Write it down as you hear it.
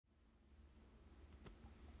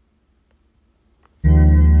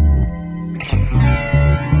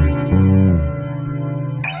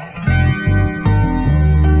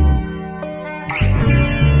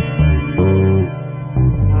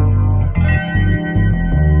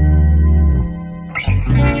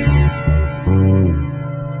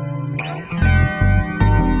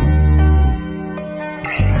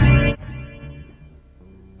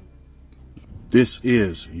This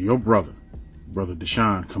is your brother, Brother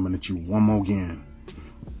Deshaun, coming at you one more again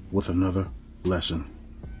with another lesson.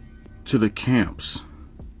 To the camps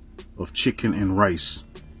of chicken and rice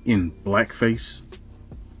in blackface,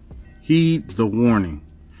 heed the warning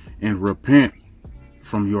and repent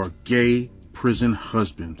from your gay prison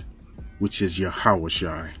husband, which is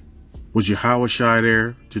Yahushai. Was Yahushai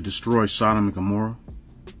there to destroy Sodom and Gomorrah?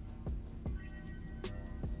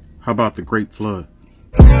 How about the Great Flood?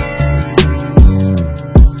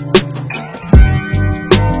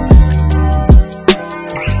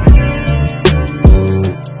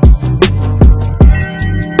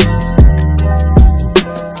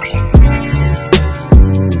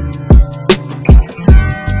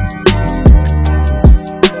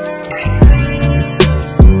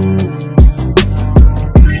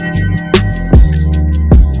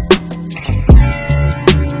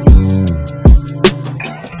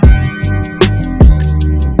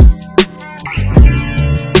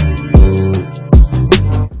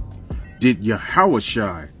 Did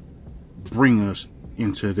Yahushai bring us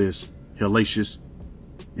into this hellacious,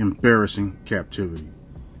 embarrassing captivity?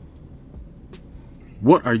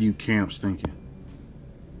 What are you camps thinking?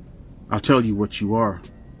 I'll tell you what you are.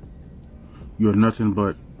 You're nothing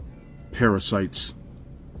but parasites,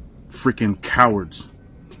 freaking cowards.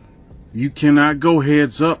 You cannot go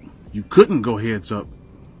heads up. You couldn't go heads up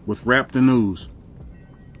with Rap the News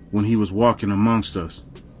when he was walking amongst us.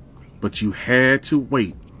 But you had to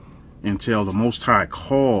wait until the Most High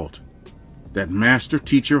called that master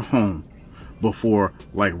teacher home before,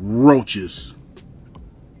 like roaches,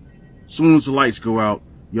 soon as the lights go out,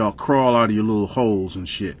 y'all crawl out of your little holes and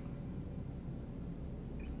shit.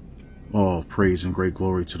 All praise and great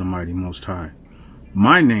glory to the mighty Most High.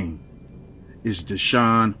 My name is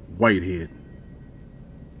Deshaun Whitehead.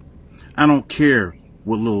 I don't care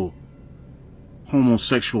what little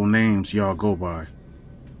homosexual names y'all go by.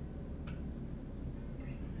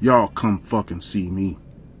 Y'all come fucking see me.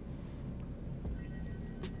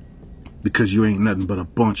 Because you ain't nothing but a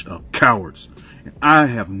bunch of cowards. And I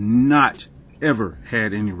have not ever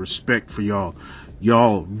had any respect for y'all.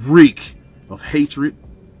 Y'all reek of hatred,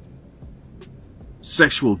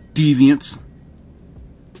 sexual deviance,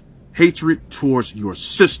 hatred towards your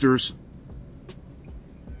sisters,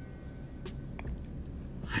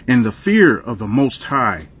 and the fear of the Most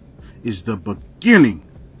High is the beginning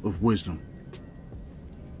of wisdom.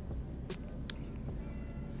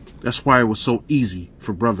 That's why it was so easy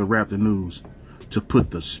for Brother Rap the News to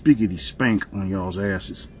put the spiggity spank on y'all's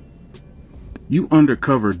asses. You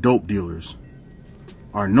undercover dope dealers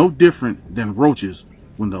are no different than roaches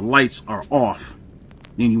when the lights are off.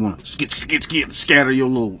 Then you want to scatter your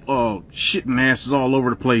little shitting asses all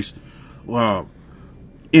over the place,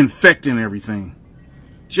 infecting everything,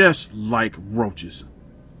 just like roaches.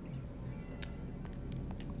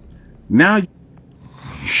 Now,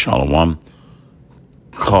 Shalom.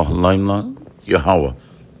 Kahalaila Yahweh,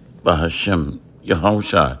 Bahashem,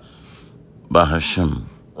 Yahushai, Bahashem,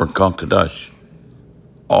 Rakakadash.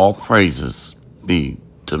 All praises be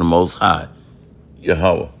to the Most High,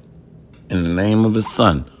 Yahweh, in the name of His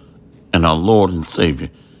Son and our Lord and Savior,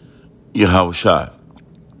 Yahushai.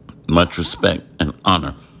 Much respect and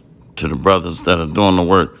honor to the brothers that are doing the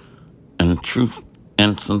work in truth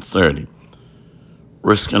and sincerity,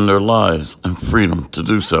 risking their lives and freedom to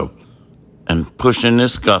do so, and pushing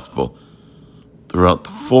this gospel throughout the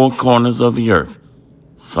four corners of the earth.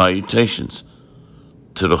 Salutations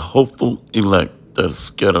to the hopeful elect that is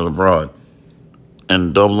scattered abroad,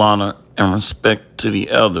 and double honor and respect to the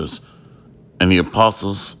elders and the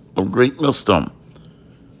apostles of Great Millstone.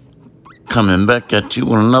 Coming back at you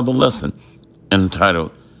with another lesson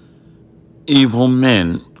entitled, Evil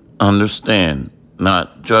Men Understand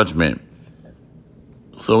Not Judgment.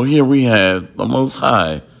 So here we have the Most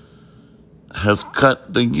High has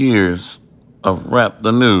cut the years of Rap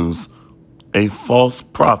the News, a false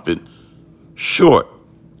prophet, short,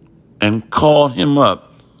 and called him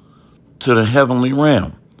up to the heavenly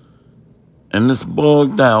realm. And this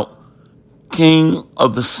bugged out king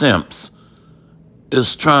of the simps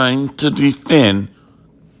is trying to defend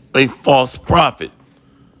a false prophet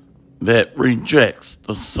that rejects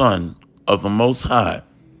the Son of the Most High.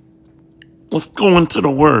 Let's go into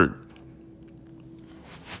the Word.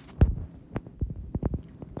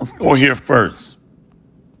 Let's go here first.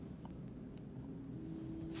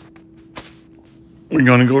 We're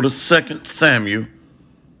going to go to 2 Samuel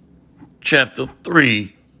chapter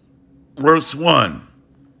 3, verse 1.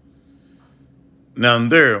 Now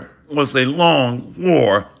there was a long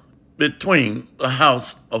war between the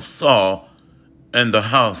house of Saul and the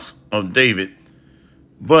house of David.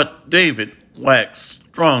 But David waxed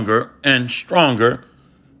stronger and stronger,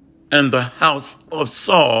 and the house of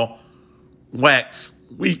Saul waxed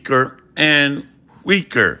weaker and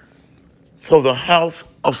weaker. So the house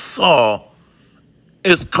of Saul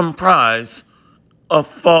is comprised of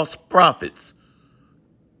false prophets,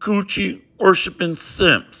 coochie worshiping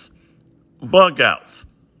simps, bug outs,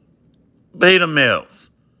 beta males,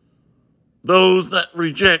 those that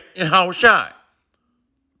reject Yahushua,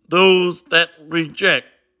 those that reject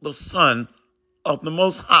the Son of the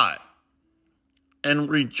Most High, and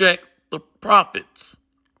reject the prophets.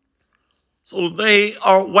 So they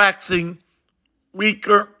are waxing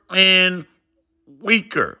weaker and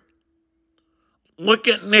weaker. Look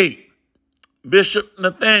at Nate, Bishop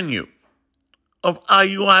Nathaniel of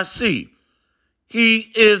IUIC.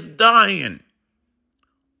 He is dying.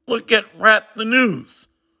 Look at Rap the News.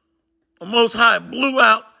 The Most High blew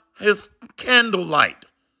out his candlelight,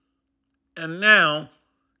 and now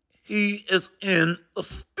he is in the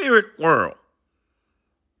spirit world.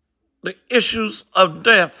 The issues of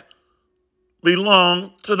death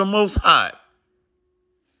belong to the Most High.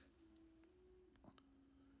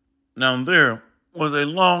 Now there was a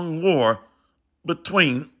long war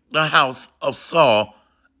between the house of Saul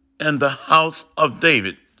and the house of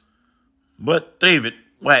David, but David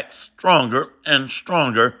waxed stronger and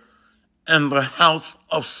stronger, and the house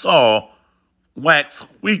of Saul waxed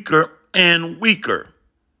weaker and weaker.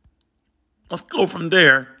 Let's go from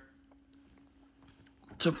there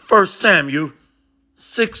to 1 Samuel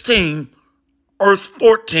 16, verse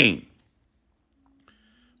 14.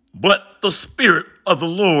 But the Spirit of the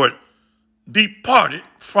Lord departed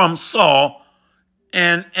from Saul,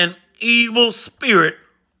 and an evil spirit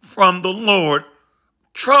from the Lord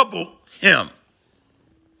troubled him.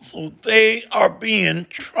 So they are being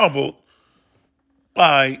troubled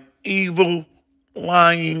by evil,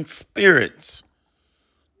 lying spirits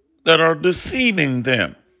that are deceiving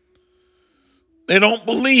them. They don't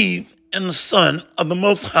believe in the Son of the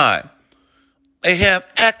Most High. They have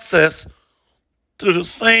access to the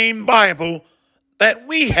same Bible that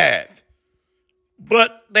we have,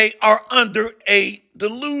 but they are under a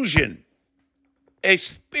delusion, a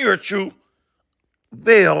spiritual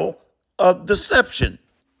veil of deception.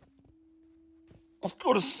 Let's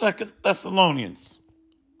go to 2 Thessalonians.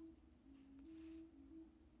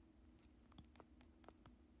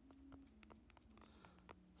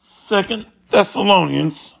 2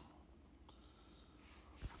 Thessalonians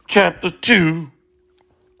chapter 2,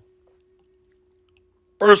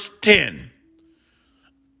 verse 10.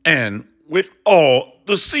 And with all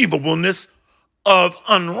deceivableness of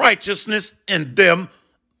unrighteousness in them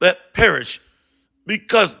that perish,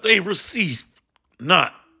 because they receive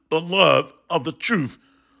not the love of the truth,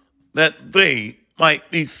 that they might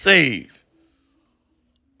be saved.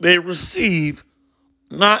 They receive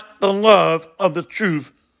not the love of the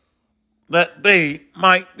truth, that they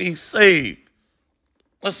might be saved.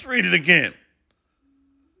 Let's read it again.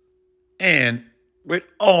 And with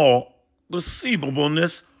all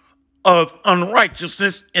deceivableness of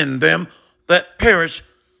unrighteousness in them that perish,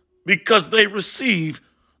 because they receive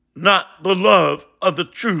not the love of the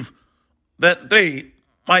truth, that they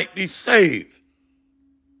might be saved.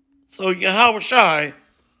 So Yahushua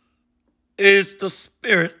is the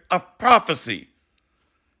spirit of prophecy.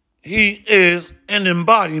 He is an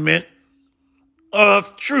embodiment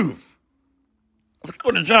of truth. Let's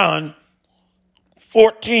go to John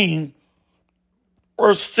 14,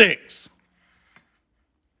 verse 6.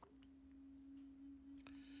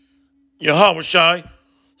 Yahushua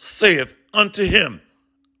saith unto him,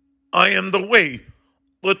 I am the way,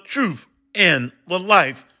 the truth, and the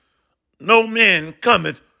life. No man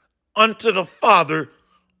cometh unto the Father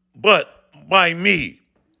but by me.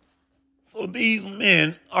 So these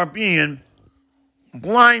men are being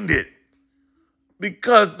blinded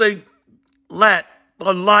because they lack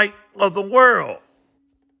the light of the world.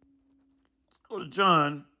 Let's go to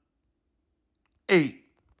John 8,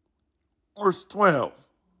 verse 12.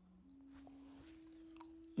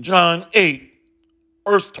 John 8,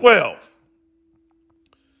 verse 12.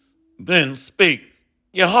 Then spake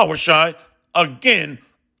Yahushua again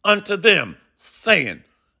unto them, saying,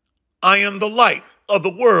 I am the light of the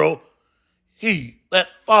world. He that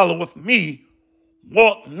followeth me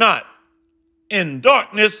walk not in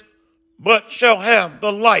darkness, but shall have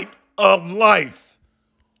the light of life.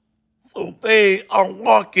 So they are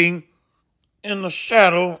walking in the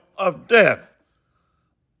shadow of death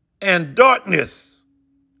and darkness,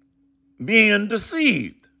 being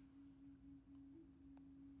deceived.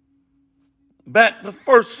 Back to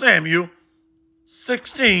 1 Samuel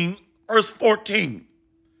 16, verse 14.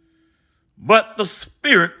 But the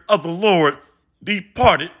Spirit of the Lord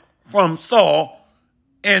departed from Saul,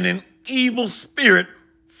 and an evil spirit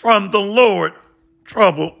from the Lord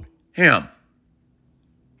troubled him.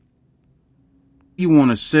 You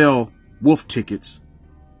want to sell wolf tickets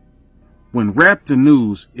when Rap the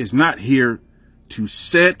News is not here to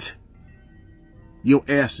set your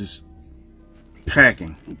asses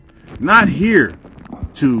packing, not here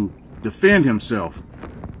to defend himself.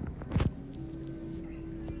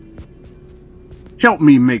 Help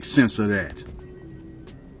me make sense of that.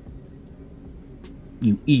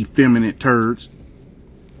 You effeminate turds.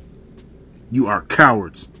 You are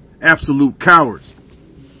cowards. Absolute cowards.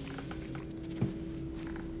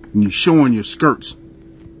 And you showing your skirts.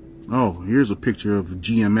 Oh, here's a picture of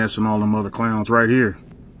GMS and all them other clowns right here.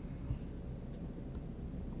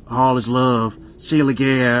 All is love, Sailor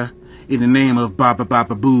Gare, in the name of Baba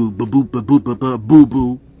Baba Boo, Boo Boo Boo Boo Boo Boo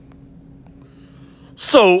Boo.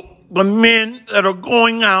 So the men that are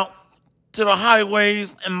going out to the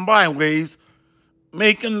highways and byways,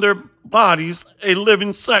 making their bodies a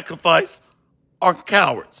living sacrifice, are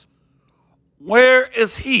cowards. Where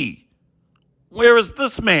is he? Where is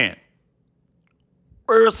this man?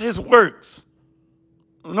 Where is his works?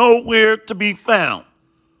 Nowhere to be found.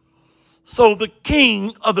 So the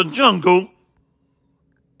king of the jungle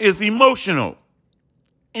is emotional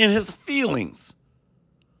in his feelings,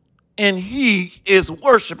 and he is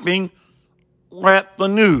worshiping Rap the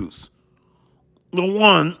News, the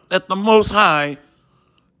one that the Most High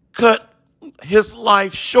cut his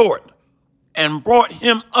life short and brought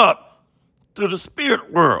him up to the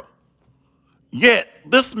spirit world. Yet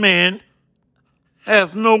this man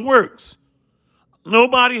has no works.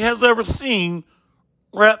 Nobody has ever seen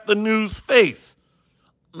Rap the News' face.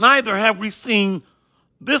 Neither have we seen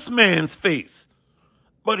this man's face.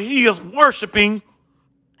 But he is worshiping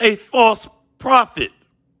a false prophet.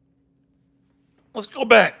 Let's go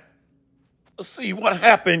back. Let's see what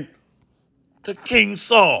happened to King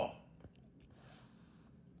Saul.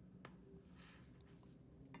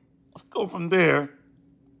 Let's go from there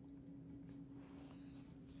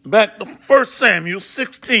back to 1 Samuel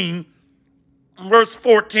 16, verse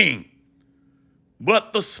 14.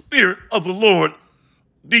 But the Spirit of the Lord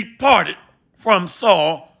departed from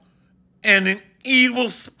Saul, and an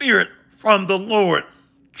evil spirit from the Lord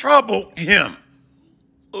troubled him.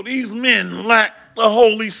 So these men lack the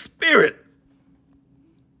Holy Spirit.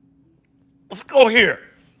 Let's go here.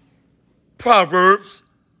 Proverbs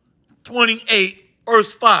 28,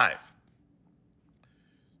 verse 5.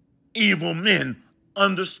 Evil men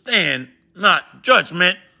understand not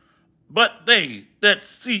judgment, but they that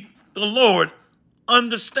seek the Lord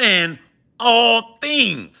understand all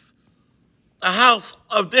things. The house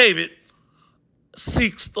of David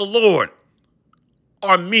seeks the Lord,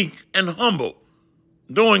 are meek and humble,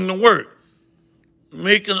 doing the work,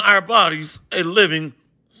 making our bodies a living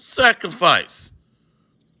sacrifice,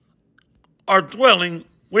 are dwelling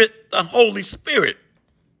with the Holy Spirit.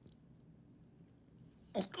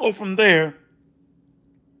 Let's go from there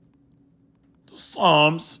to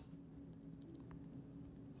Psalms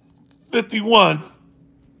 51,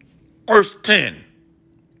 verse 10.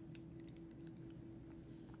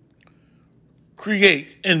 Create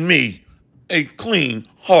in me a clean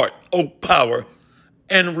heart, O power,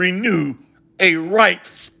 and renew a right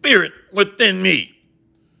spirit within me.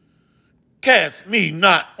 Cast me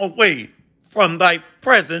not away from thy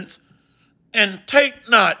presence, and take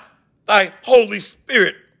not thy Holy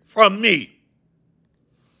Spirit from me.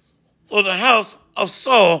 So the house of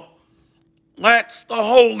Saul lacks the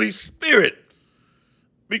Holy Spirit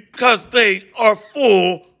because they are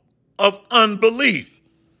full of unbelief.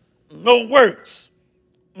 No works,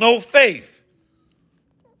 no faith.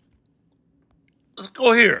 Let's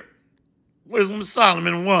go here. Wisdom of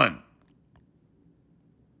Solomon 1.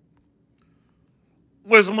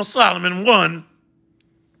 Wisdom of Solomon 1.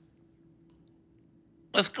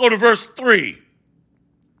 Let's go to verse 3.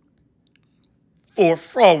 For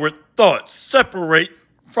forward thoughts separate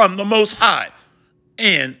from the Most High,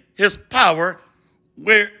 and his power,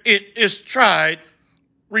 where it is tried,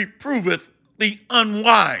 reproveth the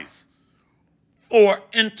unwise. For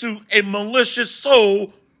into a malicious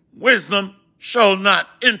soul wisdom shall not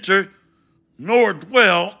enter, nor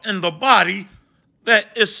dwell in the body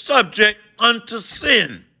that is subject unto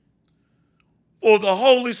sin. For the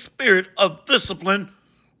Holy Spirit of discipline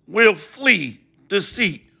will flee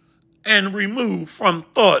deceit and remove from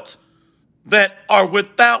thoughts that are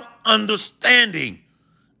without understanding,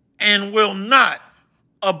 and will not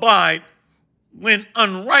abide when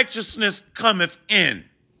unrighteousness cometh in.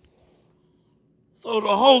 So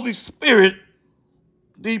the Holy Spirit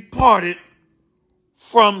departed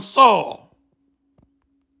from Saul.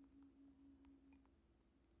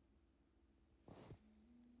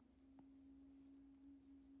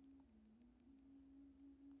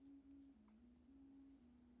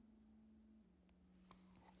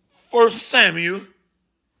 1 Samuel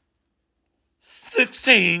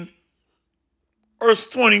 16, verse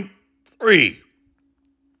 23.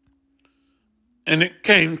 And it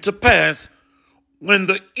came to pass, when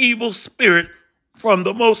the evil spirit from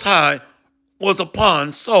the Most High was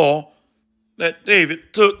upon Saul, that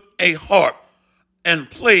David took a harp and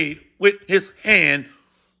played with his hand.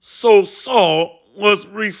 So Saul was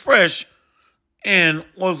refreshed and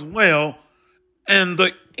was well, and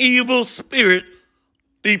the evil spirit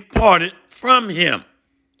departed from him.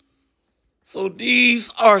 So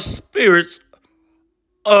these are spirits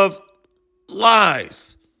of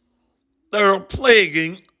lies that are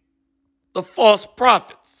plaguing the false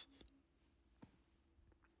prophets.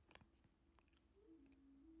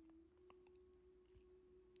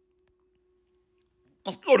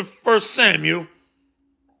 Let's go to 1 Samuel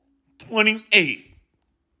 28.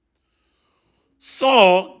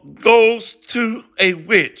 Saul goes to a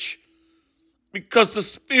witch because the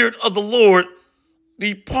Spirit of the Lord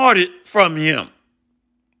departed from him.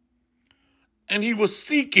 And he was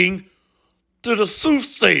seeking to the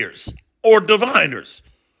soothsayers or diviners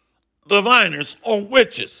or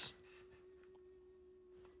witches.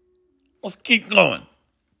 Let's keep going.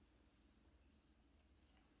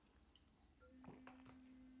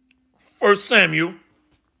 1 Samuel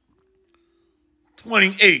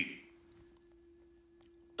 28.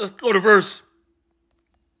 Let's go to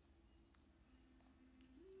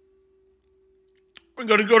we're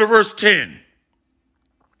going to go to verse 10.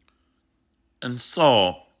 And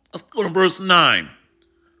Saul, let's go to verse 9.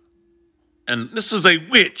 And this is a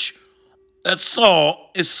witch that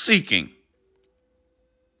Saul is seeking.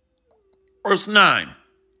 Verse 9.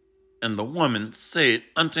 And the woman said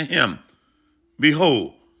unto him,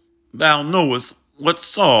 Behold, thou knowest what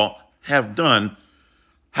Saul have done,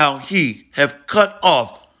 how he have cut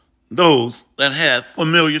off those that have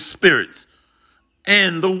familiar spirits,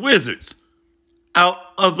 and the wizards out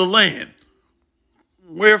of the land.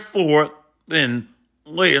 Wherefore then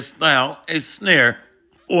layest thou a snare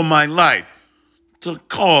for my life, to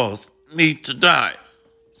cause me to die?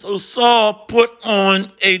 So Saul put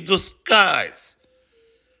on a disguise.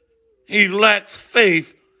 He lacks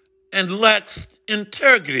faith and lacks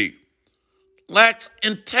integrity.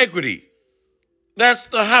 That's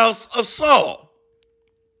the house of Saul.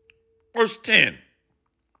 Verse 10.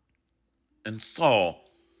 And Saul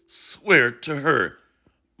sware to her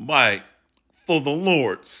for the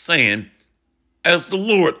Lord, saying, As the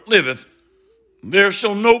Lord liveth, there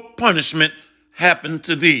shall no punishment happen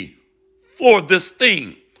to thee for this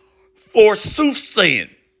thing, for soothsaying.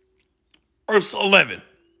 Verse 11.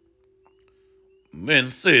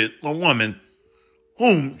 Then said the woman,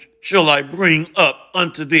 Whom shall I bring up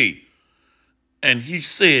unto thee? And he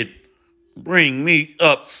said, Bring me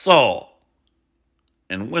up Saul.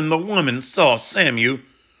 And when the woman saw Samuel,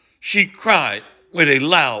 she cried with a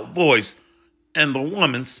loud voice, and the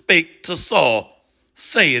woman spake to Saul,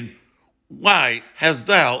 saying, Why hast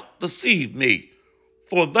thou deceived me?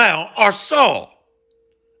 For thou art Saul.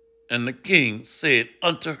 And the king said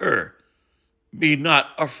unto her, Be not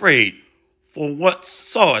afraid, for what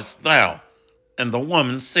sawest thou? And the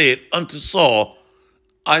woman said unto Saul,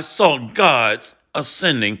 I saw gods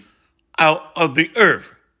ascending out of the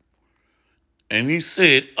earth. And he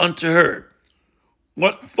said unto her,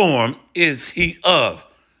 What form is he of?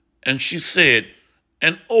 And she said,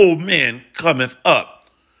 An old man cometh up,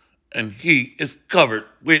 and he is covered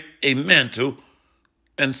with a mantle.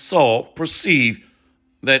 And Saul perceived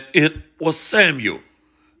that it was Samuel,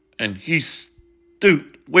 and he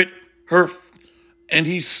stooped with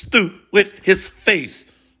his face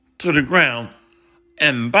to the ground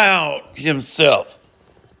and bowed himself.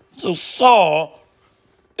 So Saul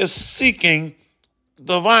is seeking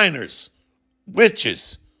diviners,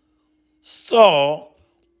 witches. Saul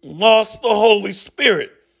lost the Holy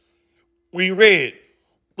Spirit. We read,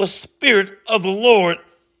 the Spirit of the Lord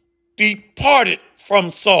departed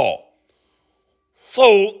from Saul.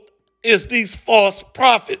 So is these false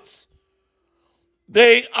prophets.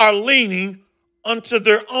 They are leaning unto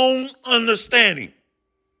their own understanding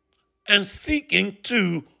and seeking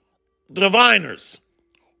to diviners,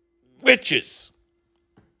 witches.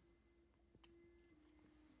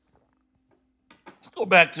 Let's go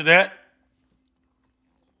back to that.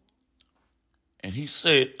 And he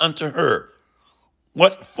said unto her,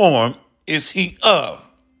 What form is he of?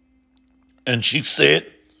 And she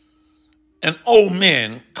said, An old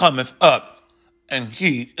man cometh up, and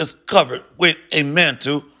he is covered with a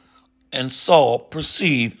mantle. And Saul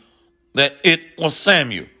perceived that it was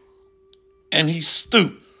Samuel. And he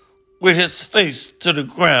stooped with his face to the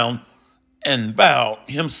ground and bowed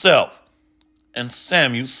himself. And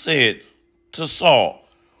Samuel said to Saul,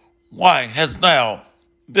 Why hast thou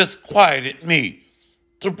disquieted me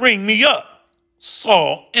to bring me up?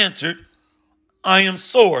 Saul answered, I am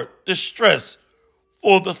sore distressed,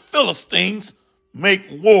 for the Philistines make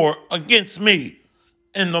war against me,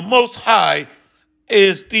 and the Most High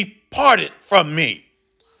is departed from me,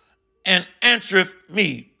 and answereth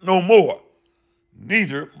me no more,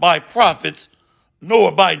 neither by prophets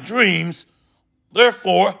nor by dreams.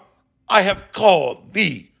 Therefore I have called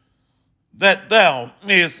thee, that thou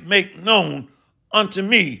mayest make known unto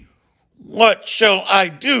me what shall I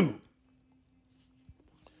do.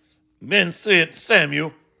 Then said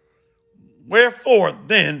Samuel, Wherefore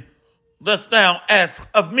then dost thou ask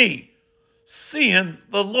of me, seeing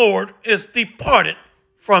the Lord is departed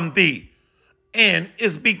from thee, and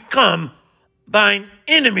is become thine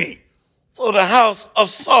enemy? So the house of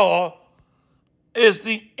Saul is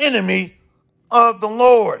the enemy of the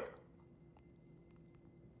Lord.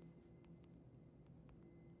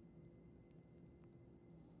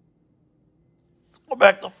 Let's go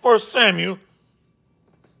back to 1 Samuel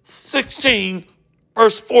 16,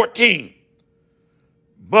 verse 14.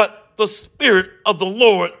 But the Spirit of the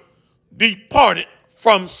Lord departed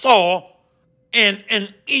from Saul, and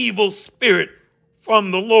an evil spirit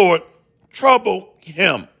from the Lord troubled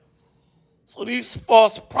him. So these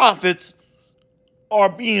false prophets are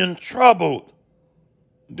being troubled,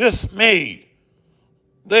 dismayed.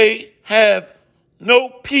 They have no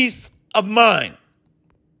peace of mind.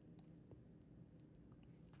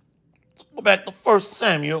 Let's go back to 1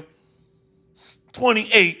 Samuel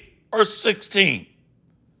 28, verse 16.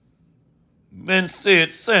 Then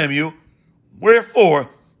said Samuel, Wherefore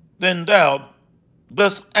then thou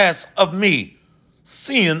dost ask of me,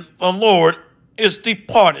 seeing the Lord is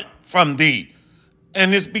departed from thee,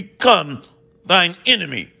 and is become thine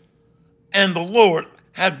enemy, and the Lord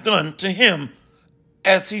hath done to him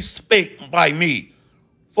as he spake by me.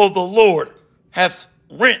 For the Lord hath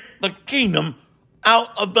rent the kingdom out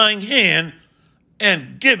of thine hand,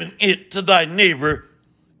 and given it to thy neighbor,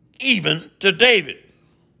 even to David.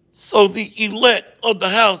 So the elect of the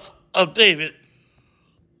house of David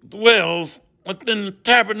dwells within the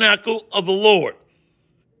tabernacle of the Lord,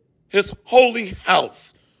 his holy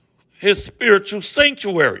house, his spiritual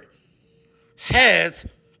sanctuary, has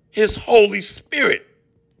his Holy Spirit.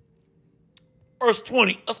 Verse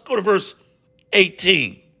 20, let's go to verse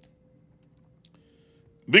 18.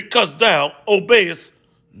 Because thou obeyest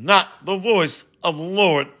not the voice of the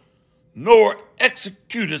Lord, nor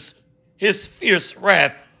executest his fierce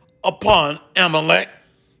wrath upon Amalek,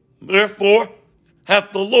 therefore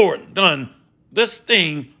hath the Lord done this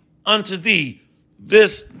thing unto thee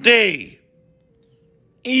this day,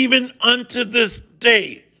 even unto this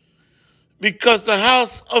day, because the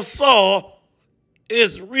house of Saul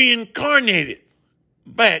is reincarnated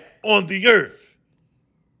back on the earth.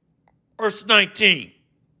 Verse 19.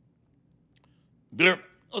 Verse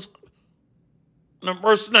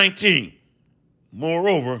 19.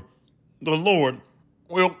 Moreover, the Lord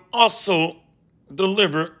will also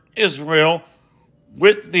deliver Israel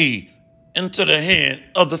with thee into the hand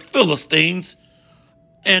of the Philistines,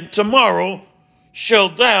 and tomorrow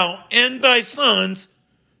shalt thou and thy sons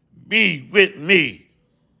be with me.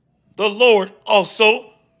 The Lord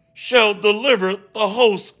also shall deliver the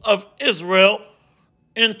hosts of Israel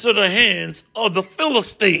into the hands of the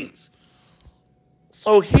Philistines.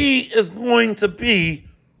 So he is going to be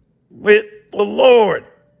with the Lord.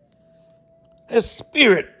 His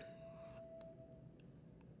spirit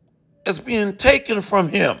is being taken from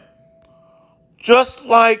him, just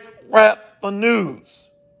like Rap the News.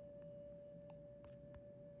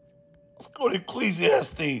 Let's go to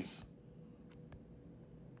Ecclesiastes.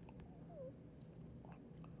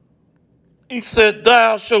 He said,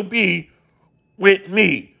 Thou shalt be with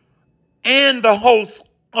me and the host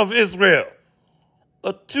of Israel,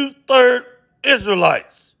 the 2/3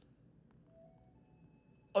 Israelites.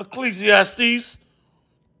 Ecclesiastes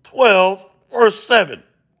 12, verse 7.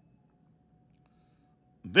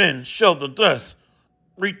 Then shall the dust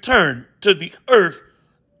return to the earth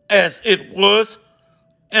as it was,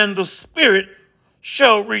 and the spirit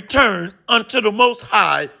shall return unto the Most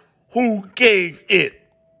High who gave it.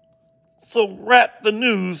 So Rap the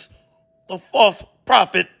News, the false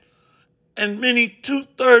prophet, and many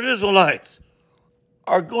 2/3 Israelites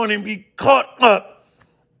are going to be caught up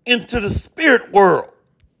into the spirit world.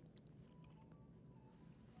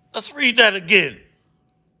 Let's read that again.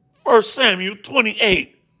 1 Samuel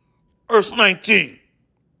 28, verse 19.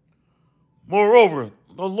 Moreover,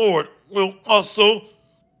 the Lord will also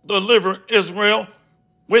deliver Israel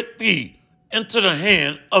with thee into the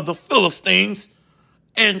hand of the Philistines,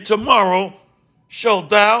 and tomorrow shalt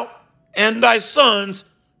thou and thy sons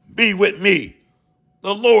be with me.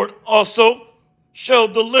 The Lord also shall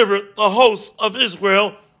deliver the hosts of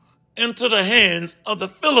Israel into the hands of the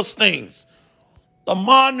Philistines. The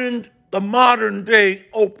modern day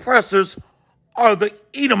oppressors are the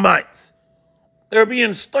Edomites. They're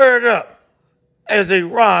being stirred up as a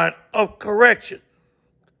rod of correction,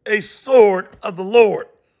 a sword of the Lord,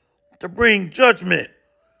 to bring judgment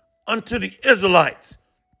unto the Israelites.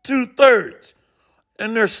 2/3,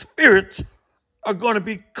 and their spirits are going to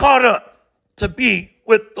be caught up to be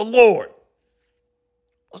with the Lord.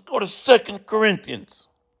 Let's go to 2 Corinthians.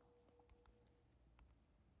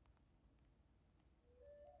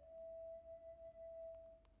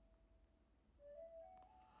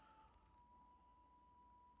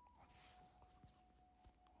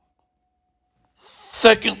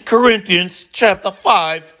 Second Corinthians chapter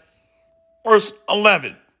 5, verse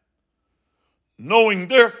 11. Knowing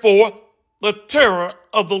therefore the terror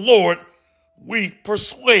of the Lord, we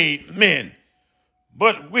persuade men,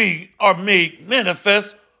 but we are made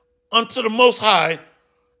manifest unto the Most High,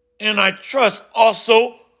 and I trust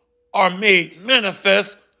also are made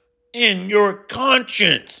manifest in your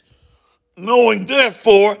conscience. Knowing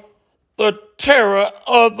therefore the terror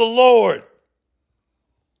of the Lord.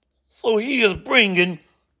 So he is bringing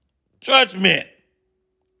judgment.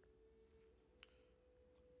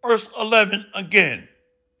 Verse 11 again.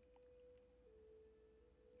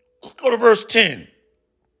 Let's go to verse 10.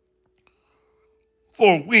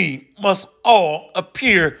 For we must all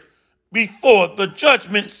appear before the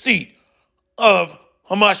judgment seat of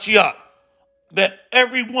Hamashiach, that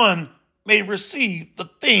everyone may receive the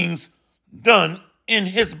things done in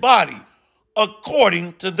his body,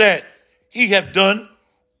 according to that he have done,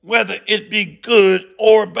 whether it be good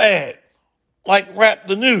or bad. Like Rap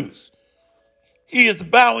the News. He is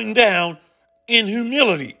bowing down in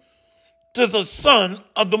humility to the Son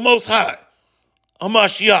of the Most High,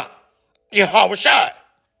 Hamashiach, Yahushua.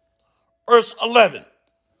 Verse 11.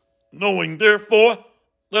 Knowing therefore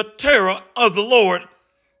the terror of the Lord,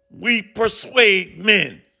 we persuade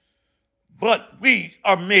men, but we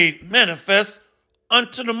are made manifest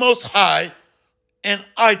unto the Most High, and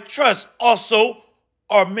I trust also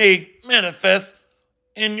are made manifest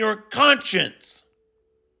in your conscience.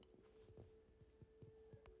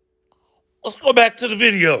 Let's go back to the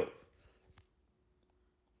video.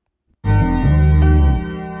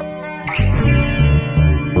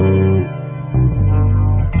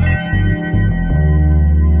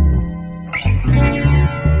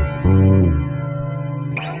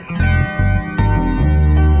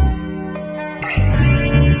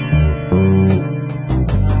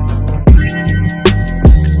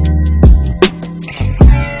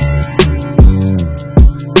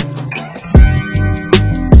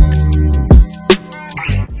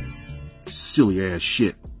 Silly ass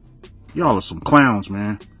shit. Y'all are some clowns,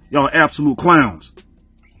 man. Y'all are absolute clowns.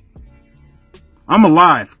 I'm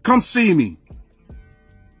alive. Come see me.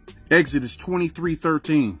 Exodus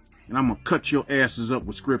 23:13. And I'm going to cut your asses up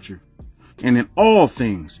with scripture. And in all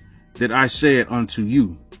things that I said unto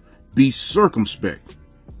you, be circumspect.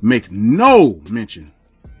 Make no mention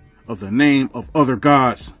of the name of other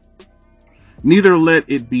gods. Neither let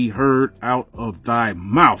it be heard out of thy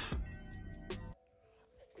mouth.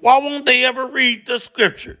 Why won't they ever read the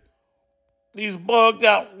scripture? These bugged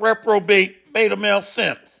out reprobate beta male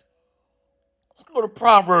simps. Let's go to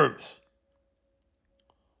Proverbs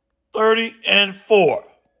 30:4.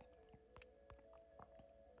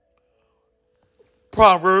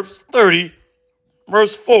 Proverbs 30,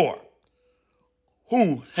 verse 4.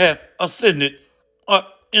 Who hath ascended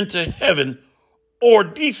up into heaven, or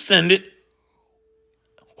descended?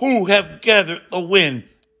 Who hath gathered the wind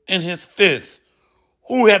in his fist?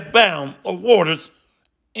 Who hath bound the waters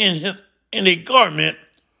in a garment?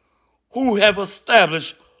 Who have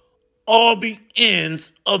established all the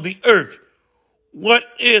ends of the earth? What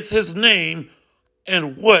is his name,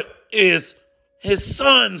 and what is his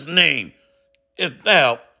son's name, if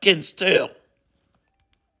thou canst tell?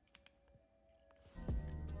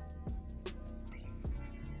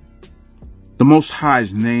 The Most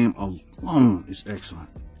High's name alone is excellent.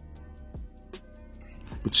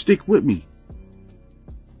 But stick with me,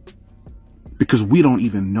 because we don't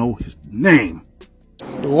even know his name.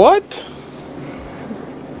 What?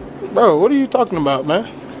 Bro, what are you talking about, man?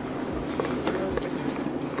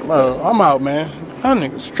 Bro, I'm out, man. That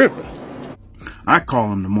nigga's tripping. I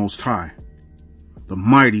call him the Most High. The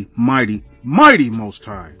mighty, mighty, mighty Most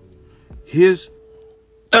High.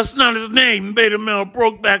 That's not his name, beta male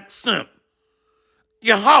brokeback simp.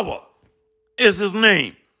 Yahweh is his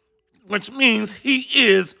name, which means he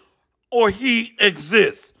is or he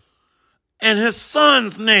exists. And his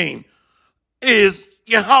son's name is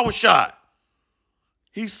Yahushua.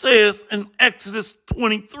 He says in Exodus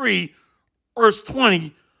 23, verse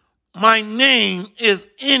 20, my name is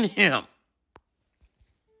in him.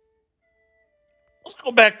 Let's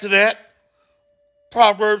go back to that.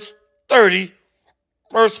 Proverbs 30,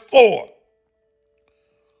 verse 4.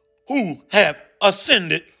 Who have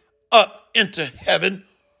ascended up into heaven,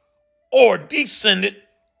 or descended,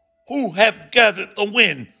 who have gathered the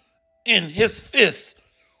wind in his fists,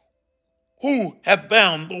 who have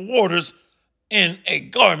bound the waters in a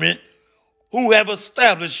garment, who have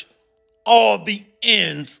established all the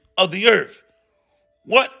ends of the earth.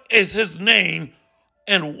 What is his name,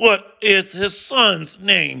 and what is his son's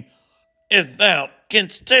name, if thou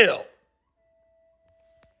canst tell?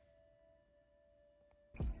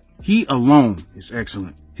 He alone is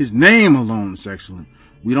excellent. His name alone is excellent.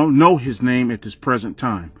 We don't know his name at this present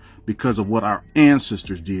time because of what our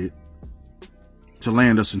ancestors did to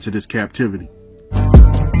land us into this captivity.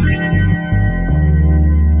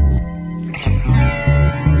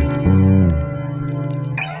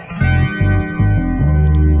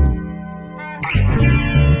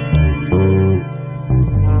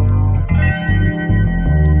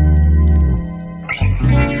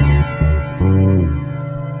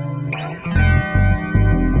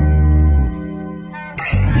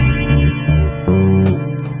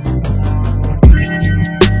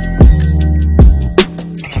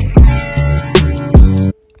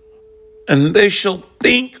 And they shall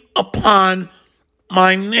think upon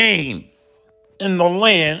my name in the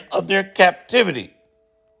land of their captivity.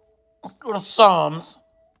 Let's go to Psalms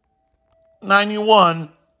 91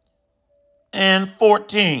 and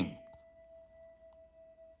 14.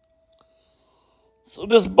 So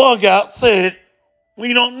this bug out said,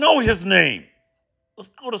 we don't know his name. Let's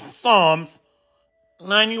go to Psalms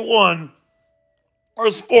 91,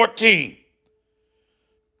 verse 14.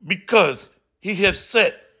 Because he has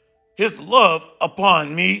set his love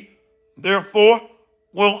upon me, therefore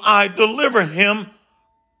will I deliver him.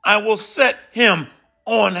 I will set him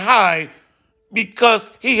on high, because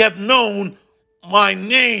he hath known my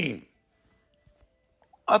name.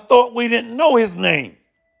 I thought we didn't know his name.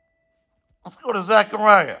 Let's go to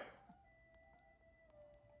Zechariah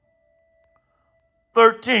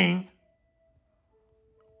 13,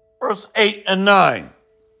 verse 8 and 9.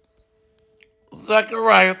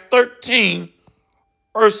 Zechariah 13,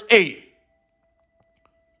 verse 8.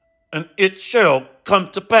 And it shall come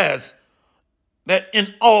to pass that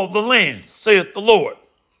in all the land, saith the Lord,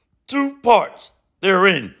 2 parts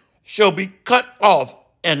therein shall be cut off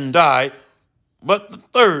and die, but the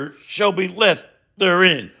third shall be left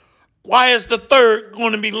therein. Why is the third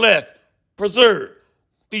going to be left? Preserved.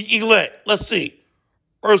 The elect. Let's see.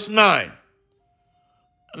 Verse 9.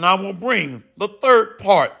 And I will bring the third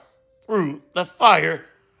part through the fire,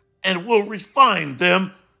 and will refine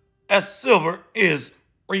them as silver is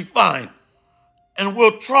refined, and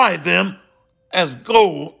will try them as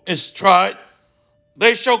gold is tried.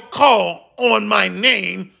 They shall call on my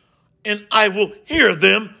name, and I will hear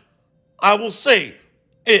them. I will say,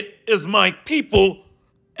 it is my people,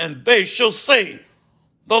 and they shall say,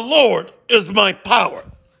 the Lord is my power.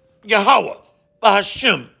 Yahweh,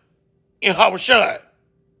 Bahashem, Yahushua.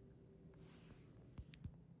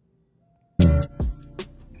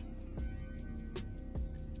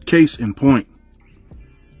 Case in point.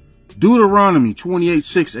 Deuteronomy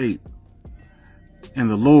 28:6-8. And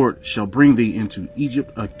the Lord shall bring thee into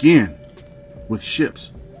Egypt again with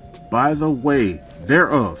ships. By the way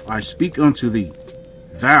thereof I speak unto thee,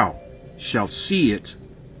 thou shalt see it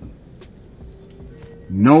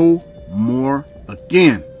no more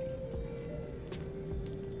again.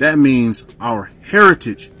 That means our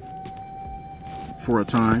heritage for a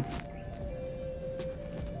time,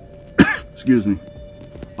 excuse me,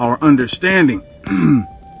 our understanding,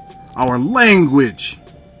 our language,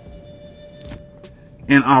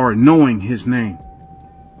 and our knowing his name.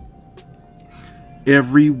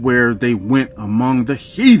 Everywhere they went among the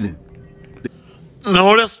heathen.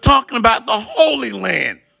 No, that's talking about the Holy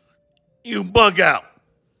Land. You bug out.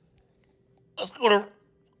 Let's go to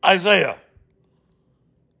Isaiah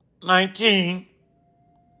 19.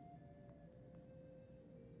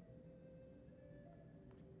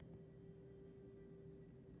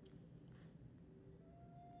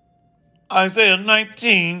 Isaiah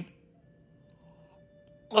 19.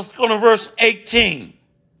 Let's go to verse 18.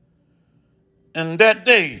 And that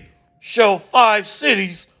day shall 5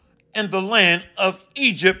 cities in the land of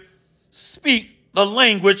Egypt speak the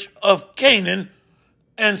language of Canaan,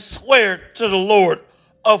 and swear to the Lord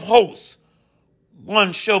of hosts.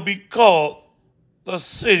 One shall be called the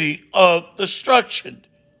city of destruction.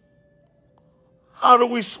 How do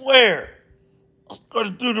we swear? Let's go to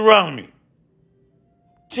Deuteronomy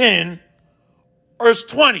 10, verse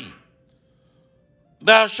 20.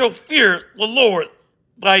 Thou shalt fear the Lord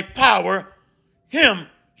thy power, him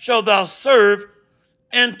shalt thou serve,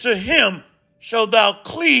 and to him shalt thou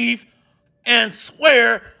cleave and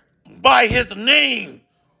swear by his name.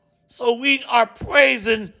 So we are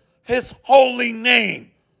praising his holy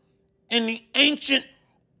name. In the ancient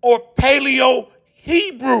or Paleo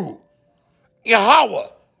Hebrew, Yahweh,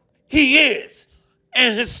 he is,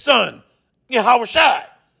 and his son, Yahweh Shai,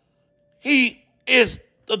 he is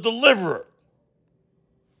the deliverer.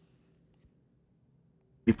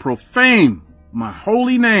 He profaned my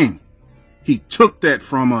holy name. He took that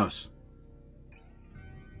from us.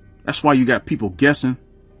 That's why you got people guessing.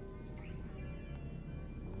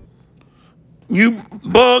 You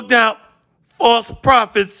bugged out false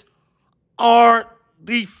prophets are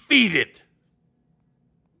defeated.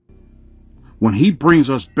 When he brings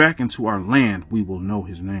us back into our land, we will know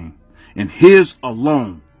his name, and his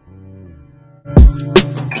alone.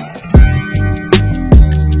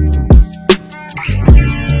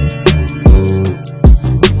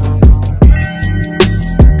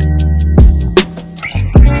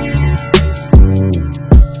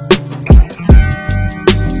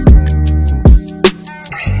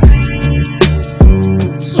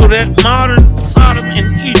 So that modern Sodom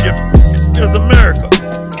and Egypt is America,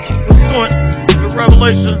 pursuant to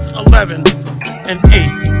Revelations 11 and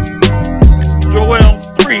 8, Joel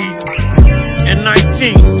 3 and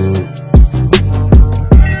 19.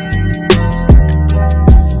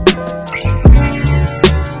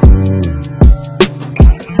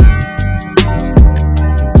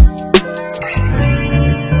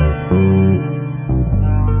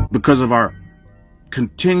 Because of our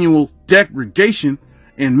continual degradation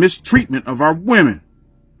and mistreatment of our women.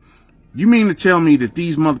 You mean to tell me that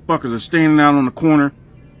these motherfuckers are standing out on the corner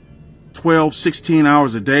 12, 16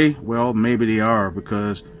 hours a day? Well, maybe they are,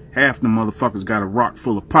 because half the motherfuckers got a rock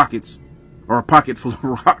full of pockets, or a pocket full of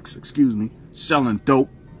rocks, excuse me, selling dope.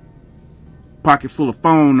 Pocket full of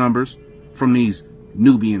phone numbers from these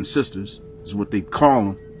Nubian sisters, is what they call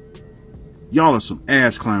them. Y'all are some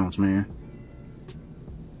ass clowns, man.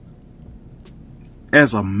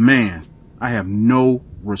 As a man, I have no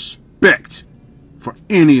respect for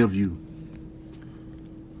any of you.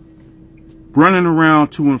 Running around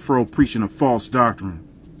to and fro preaching a false doctrine.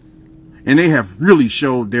 And they have really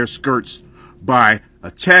showed their skirts by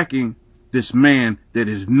attacking this man that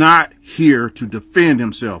is not here to defend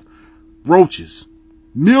himself. Roaches.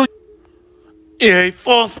 Millions. A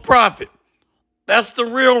false prophet. That's the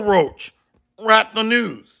real roach. Rap the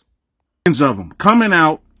news. Of them coming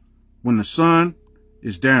out when the sun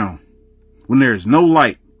is down, when there is no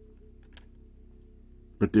light,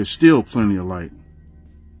 but there's still plenty of light,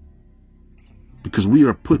 because we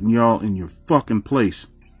are putting y'all in your fucking place.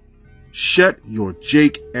 Shut your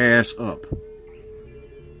Jake ass up.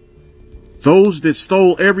 Those that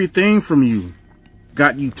stole everything from you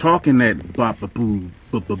got you talking that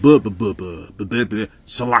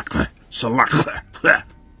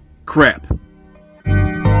crap.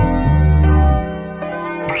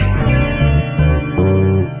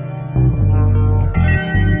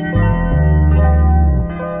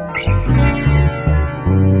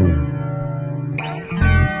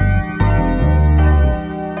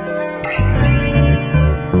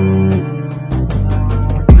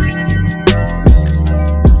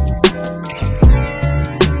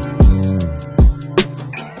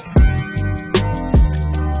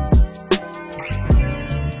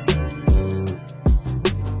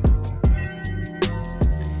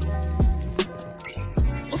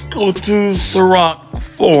 Let's go to Sirach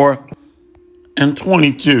 4 and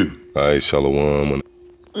 22. All right, Shalom. We're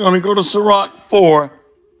going to go to Sirach 4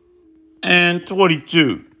 and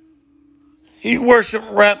 22. He worshiped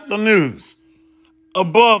rap the news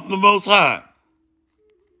above the Most High.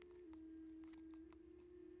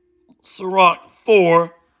 Sirach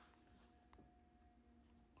 4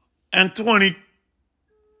 and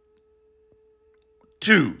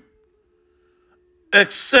 22.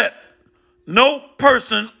 Accept no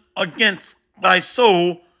person against thy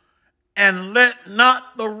soul, and let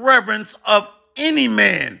not the reverence of any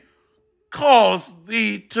man cause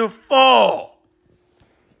thee to fall.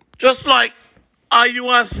 Just like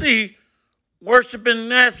IUIC worshiping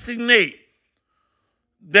Nasty Nate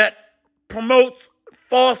that promotes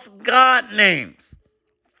false God names,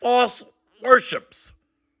 false worships,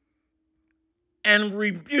 and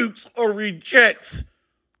rebukes or rejects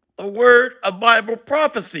the word of Bible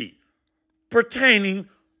prophecy pertaining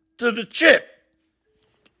to the chip.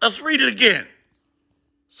 Let's read it again.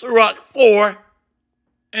 Sirach 4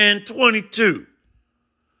 and 22.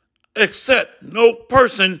 Accept no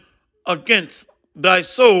person against thy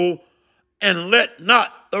soul, and let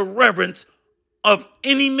not the reverence of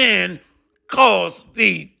any man cause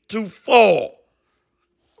thee to fall.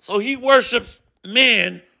 So he worships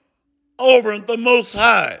man over the Most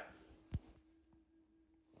High.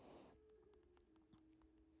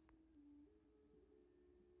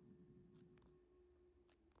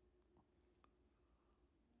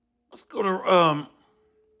 Let's go to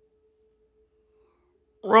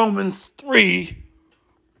Romans 3,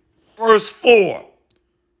 verse 4.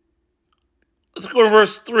 Let's go to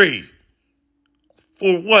verse 3.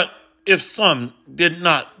 For what if some did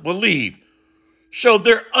not believe? Shall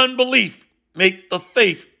their unbelief make the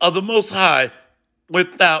faith of the Most High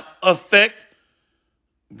without effect?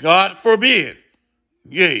 God forbid.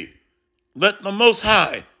 Yea, let the Most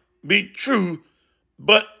High be true,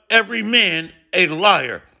 but every man a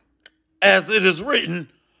liar, as it is written,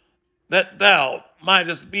 that thou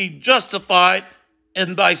mightest be justified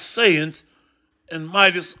in thy sayings, and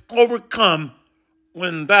mightest overcome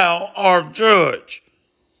when thou art judged.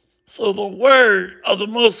 So the word of the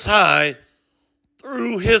Most High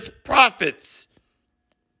through his prophets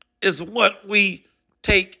is what we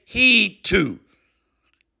take heed to.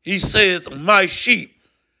 He says, my sheep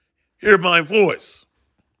hear my voice.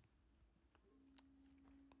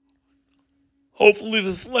 Hopefully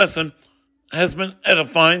this lesson has been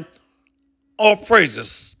edifying. All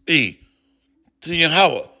praises be to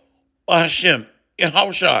Yahweh, Bahashem,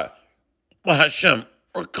 Yahushua, Bahashem,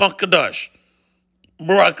 Rakakadash,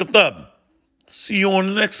 Barakathab. See you on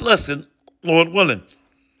the next lesson, Lord willing.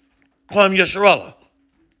 Kwam Yesharallah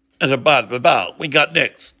and Abad Babal. We got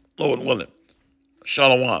next, Lord willing.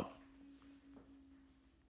 Shalom.